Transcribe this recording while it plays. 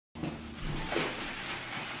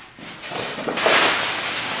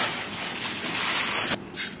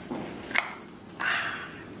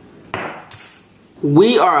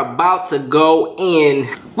We are about to go in.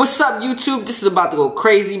 What's up, YouTube? This is about to go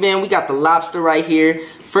crazy, man. We got the lobster right here.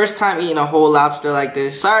 First time eating a whole lobster like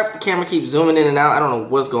this. Sorry if the camera keeps zooming in and out. I don't know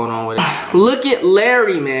what's going on with it. Look at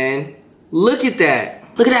Larry, man. Look at that.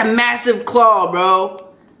 Look at that massive claw,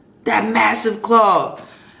 bro. That massive claw.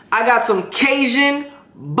 I got some Cajun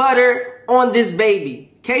butter on this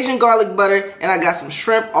baby. Cajun garlic butter, and I got some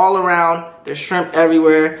shrimp all around. There's shrimp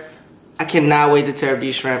everywhere. I cannot wait to tear up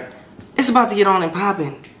these shrimp. It's about to get on and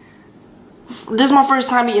popping. This is my first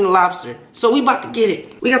time eating lobster, so we about to get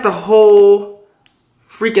it. We got the whole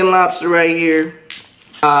freaking lobster right here.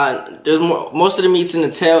 There's most of the meat's in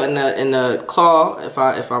the tail and the claw, if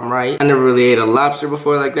I'm right. I never really ate a lobster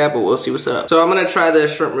before like that, but we'll see what's up. So I'm gonna try the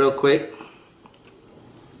shrimp real quick,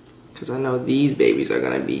 cause I know these babies are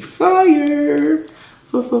gonna be fire,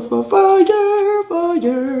 fire.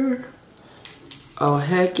 Oh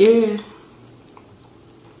heck yeah!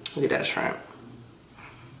 Look at that shrimp.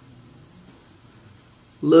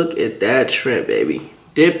 Look at that shrimp, baby.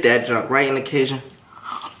 Dip that junk right in the Cajun.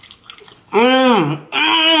 That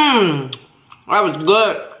was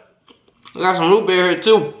good. I got some root beer here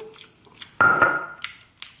too.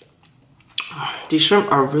 These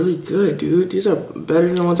shrimp are really good, dude. These are better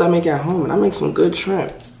than the ones I make at home, and I make some good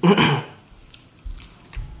shrimp.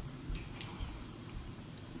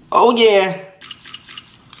 Oh yeah.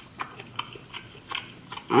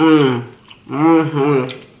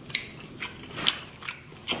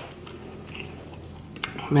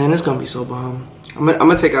 Man, it's gonna be so bomb. I'm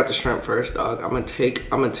gonna take out the shrimp first, dog. I'm gonna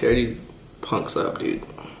tear these punks up, dude.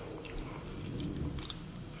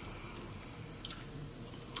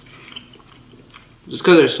 Just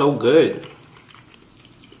cause they're so good.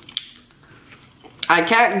 I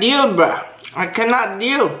can't deal, bruh. I cannot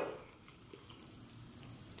deal.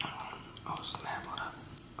 Oh snap, hold up.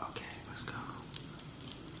 Okay, let's go.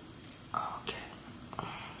 Okay.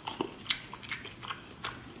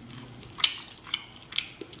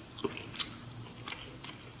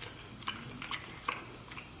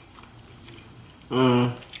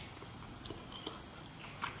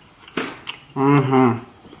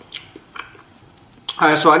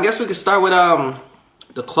 Alright, so I guess we can start with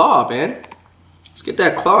the claw, man. Let's get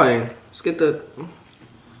that claw in. Let's get the.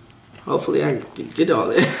 Hopefully I can get all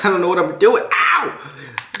it. I don't know what I'm doing. Ow!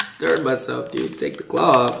 I stirred myself, dude. Take the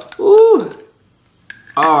claw off. Ooh.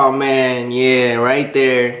 Oh man, yeah, right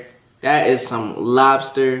there. That is some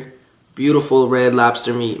lobster, beautiful red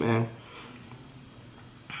lobster meat, man.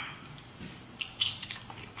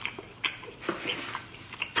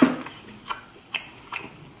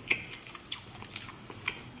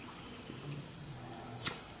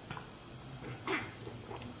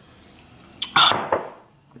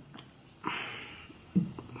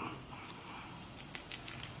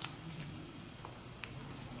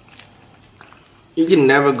 You can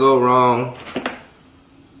never go wrong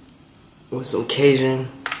with some Cajun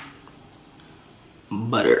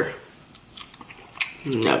butter.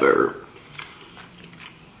 Never.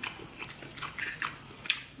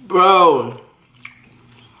 Bro,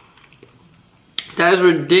 that's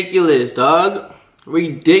ridiculous, dog.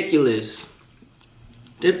 Ridiculous.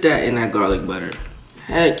 Dip that in that garlic butter.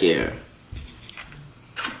 Heck yeah.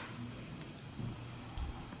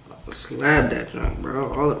 Slab that junk,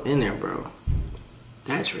 bro. All up in there, bro.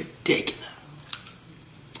 That's ridiculous.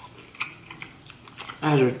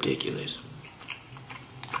 That's ridiculous.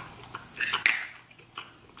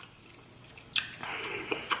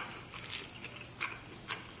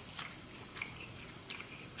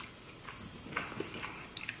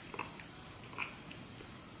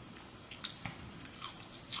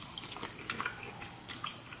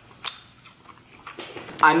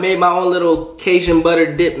 I made my own little Cajun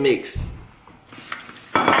butter dip mix.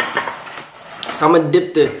 So I'm gonna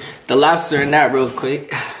dip the lobster in that real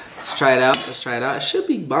quick. Let's try it out. Let's try it out. It should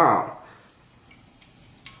be bomb.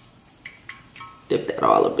 Dip that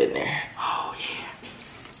all up in there. Oh yeah.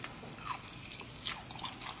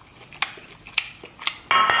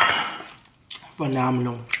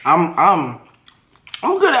 Phenomenal. I'm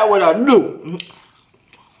good at what I do.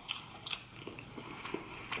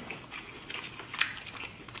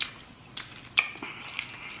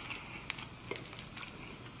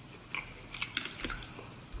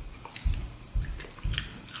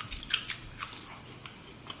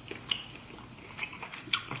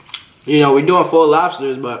 You know, we're doing full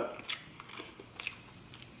lobsters, but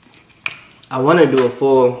I want to do a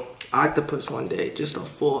full octopus one day. Just a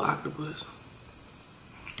full octopus.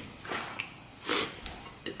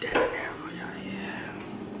 Dip that in there, yeah.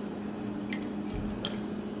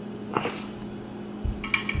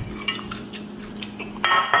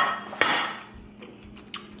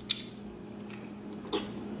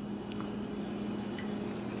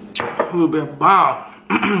 would be a bomb.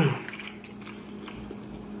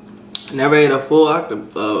 Never ate a full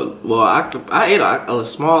octopus. I ate a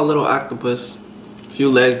small little octopus, few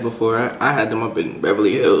legs before. I had them up in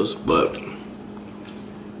Beverly Hills, but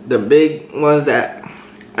the big ones that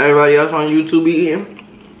everybody else on YouTube be eating,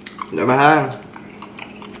 never had.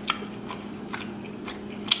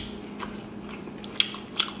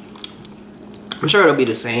 I'm sure it'll be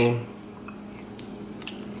the same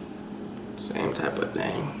type of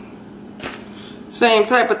thing. Same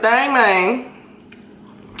type of thing, man.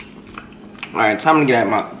 Alright, time to get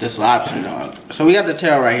at this lobster, dog. So we got the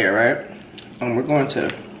tail right here, right? And we're going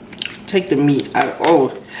to take the meat out. Oh,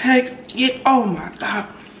 heck yeah. Oh my god.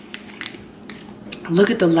 Look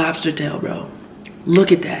at the lobster tail, bro.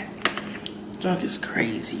 Look at that. Dog is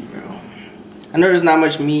crazy, bro. I know there's not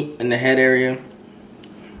much meat in the head area.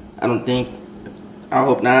 I don't think. I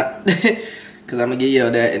hope not. Because I'm going to get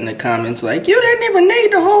yelled at in the comments like, you didn't even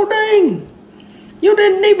need the whole thing. You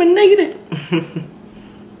didn't even need it.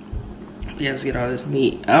 Yeah, let's get all this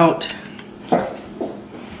meat out.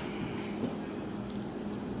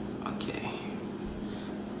 Okay.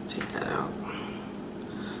 Take that out.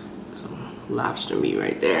 Some lobster meat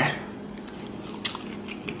right there.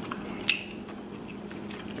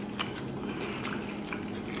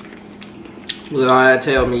 Look at all that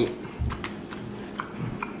tail meat.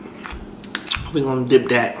 We're gonna dip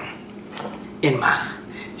that in my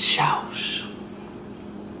sauce.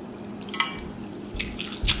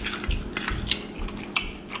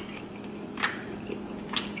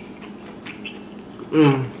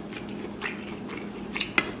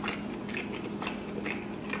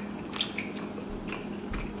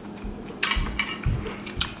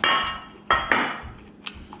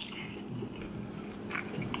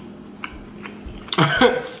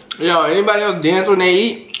 Yo, anybody else dance when they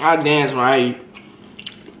eat? I dance when I eat.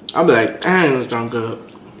 I'll be like, damn, this sounds good.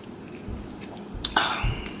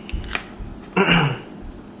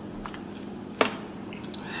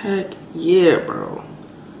 Heck yeah, bro.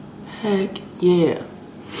 Heck yeah.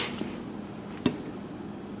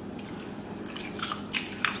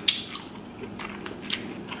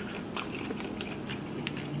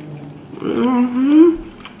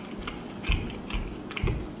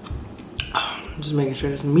 Just making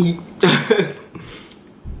sure it's meat.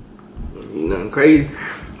 Nothing crazy.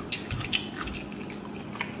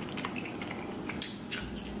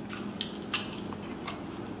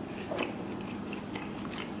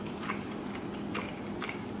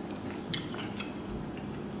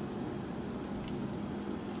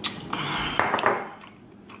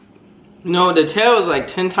 No, the tail is like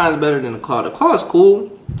 10 times better than the claw. The claw is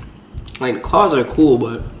cool. Like, the claws are cool,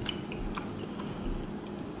 but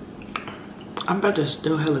I bet there's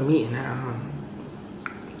still hella meat in there. I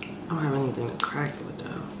don't have anything to crack it with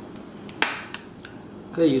though.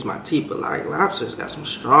 Could use my teeth, but like lobsters got some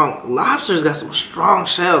strong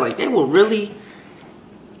shell. Like, they will really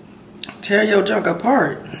tear your junk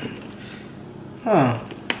apart. Huh.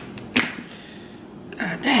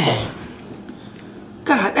 God dang.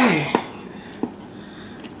 God dang.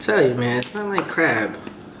 Tell you, man, it's not like crab.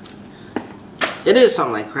 It is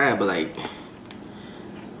something like crab, but like,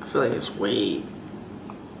 I feel like it's way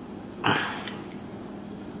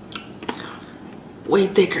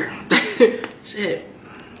thicker. Shit.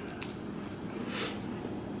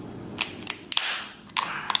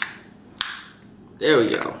 There we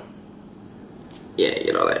go. Yeah,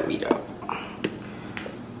 get all that meat out.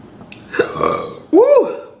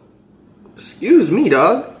 Woo! Excuse me,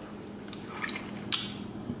 dog.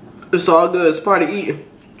 It's all good. It's part of eating.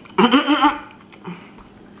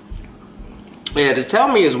 Yeah, the tail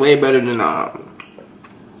meat is way better than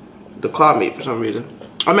the claw meat for some reason.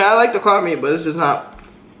 I mean, I like the claw meat, but it's just not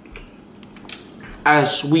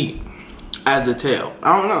as sweet as the tail.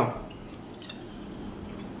 I don't know.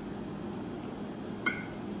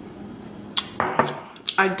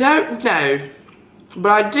 I don't know, but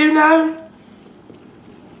I do know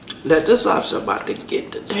that this lobster about to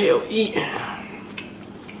get the tail eaten.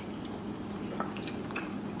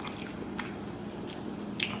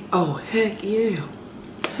 Oh, heck yeah.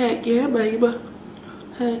 Heck yeah, baby.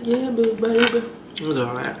 Heck yeah, baby. Look at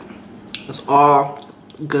all that. That's all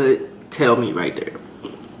good tail meat right there.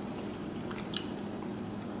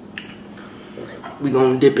 We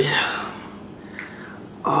gonna dip it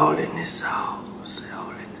all in this sauce.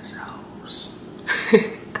 All in the sauce.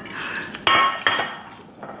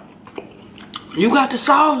 You got the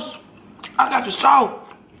sauce? I got the sauce.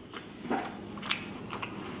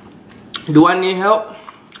 Do I need help?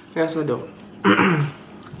 Yes, I do.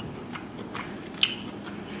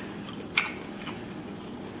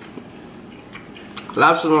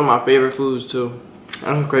 Lobster is one of my favorite foods too.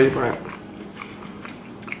 That's the crazy part.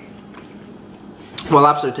 Well,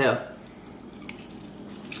 lobster tail.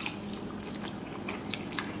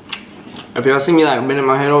 If y'all see me like bending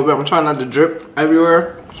my head over, I'm trying not to drip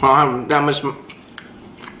everywhere. So I don't have that much.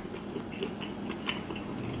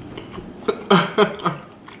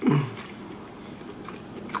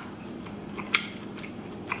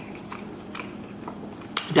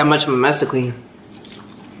 That much of a mess to clean.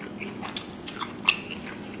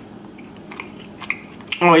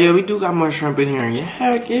 Oh yeah, we do got more shrimp in here. Yeah,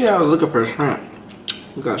 heck yeah, I was looking for shrimp.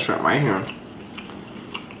 We got shrimp right here.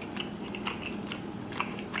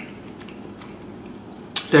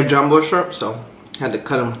 They're jumbo shrimp, so had to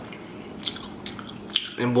cut them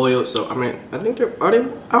and boil. So I mean, I think they're, are they?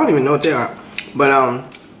 I don't even know what they are, but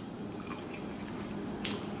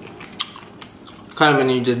cut them and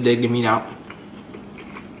then you just dig the meat out.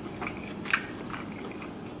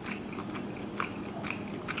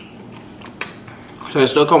 So they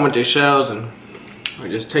still come with their shells, and I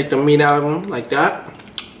just take the meat out of them like that.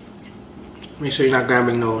 Make sure you're not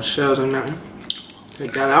grabbing no shells or nothing.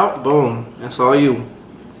 Take that out, boom. That's all you.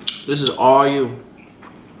 This is all you.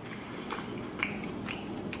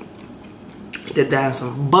 Did that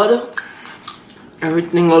some butter.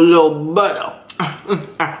 Everything a little butter.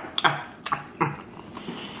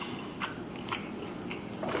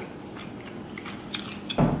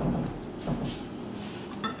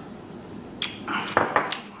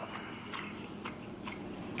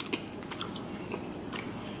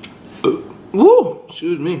 Woo!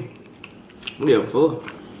 Excuse me. I'm getting full.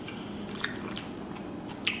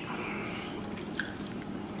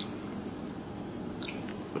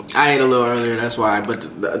 I ate a little earlier, that's why.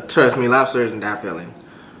 But trust me, lobster isn't that filling.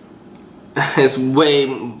 It's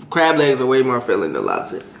way, crab legs are way more filling than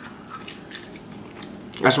lobster.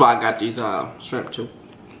 That's why I got these shrimp too.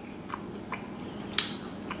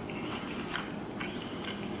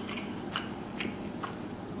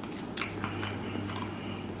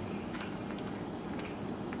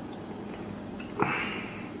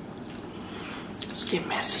 Let's get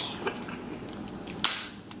messy.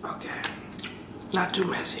 Okay. Not too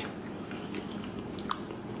messy.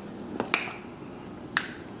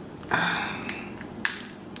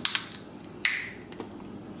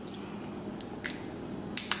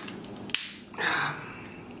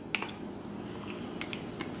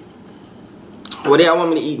 What do y'all want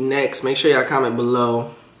me to eat next? Make sure y'all comment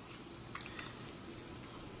below.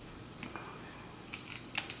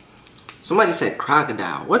 Somebody said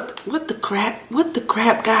crocodile. What the crap? What the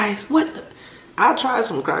crap, guys? What the? I'll try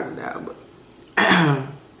some crocodile, but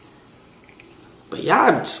but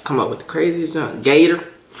y'all just come up with the craziest junk. Gator.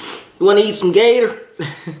 You wanna eat some gator?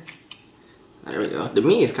 There we go. The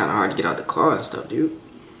meat is kinda hard to get out the claw and stuff, dude.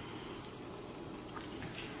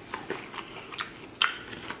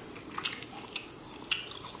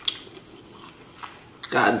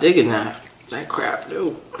 God digging that crap,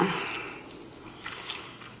 dude.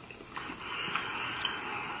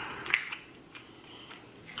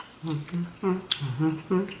 There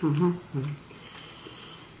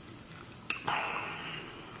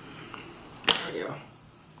we go.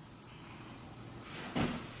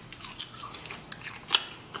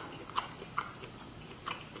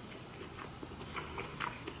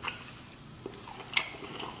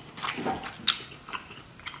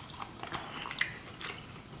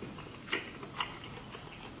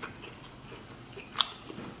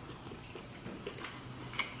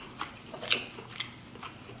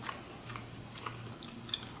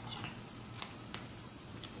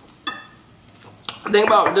 The thing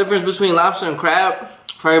about the difference between lobster and crab,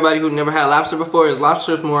 for everybody who never had lobster before, is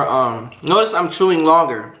lobster is more, notice I'm chewing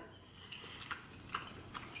longer.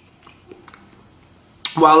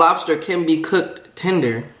 While lobster can be cooked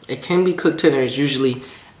tender, it's usually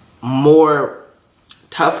more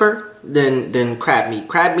tougher than crab meat.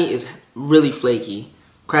 Crab meat is really flaky.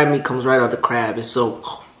 Crab meat comes right out the crab. It's so,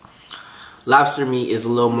 lobster meat is a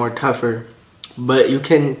little more tougher, but you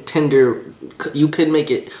can make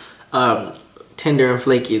it, tender and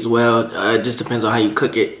flaky as well. It just depends on how you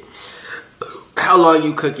cook it, how long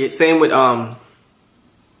you cook it. Same with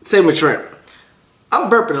shrimp. I'm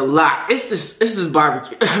burping a lot. It's this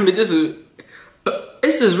barbecue. I mean, it's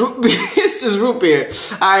this root beer. It's this root beer.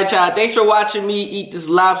 All right, y'all. Thanks for watching me eat this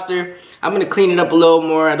lobster. I'm gonna clean it up a little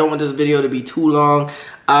more. I don't want this video to be too long.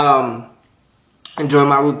 Enjoy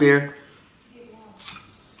my root beer.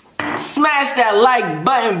 Smash that like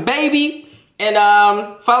button, baby. And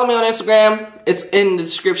follow me on Instagram. It's in the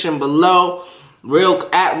description below.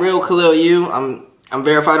 At KINGKHALIL. I'm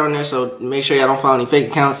verified on there, so make sure y'all don't follow any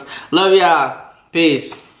fake accounts. Love y'all.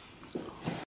 Peace.